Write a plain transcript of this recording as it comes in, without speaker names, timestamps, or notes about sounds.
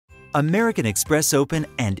American Express Open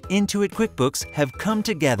and Intuit QuickBooks have come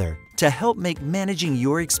together to help make managing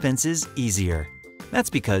your expenses easier. That's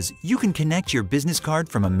because you can connect your business card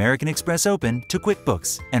from American Express Open to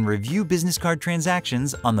QuickBooks and review business card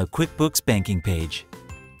transactions on the QuickBooks banking page.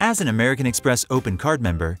 As an American Express Open card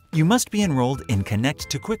member, you must be enrolled in Connect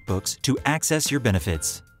to QuickBooks to access your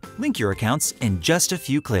benefits. Link your accounts in just a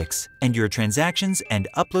few clicks, and your transactions and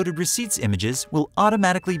uploaded receipts images will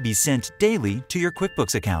automatically be sent daily to your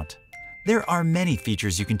QuickBooks account. There are many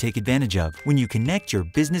features you can take advantage of when you connect your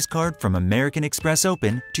business card from American Express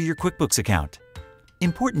Open to your QuickBooks account.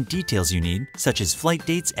 Important details you need, such as flight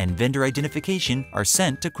dates and vendor identification, are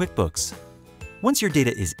sent to QuickBooks. Once your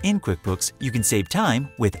data is in QuickBooks, you can save time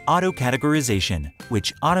with auto-categorization,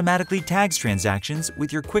 which automatically tags transactions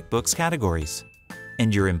with your QuickBooks categories.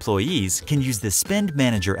 And your employees can use the Spend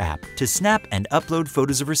Manager app to snap and upload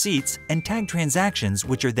photos of receipts and tag transactions,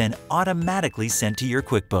 which are then automatically sent to your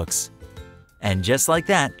QuickBooks. And just like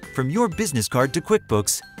that, from your business card to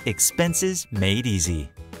QuickBooks, expenses made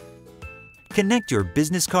easy. Connect your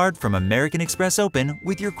business card from American Express Open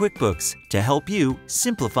with your QuickBooks to help you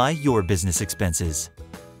simplify your business expenses.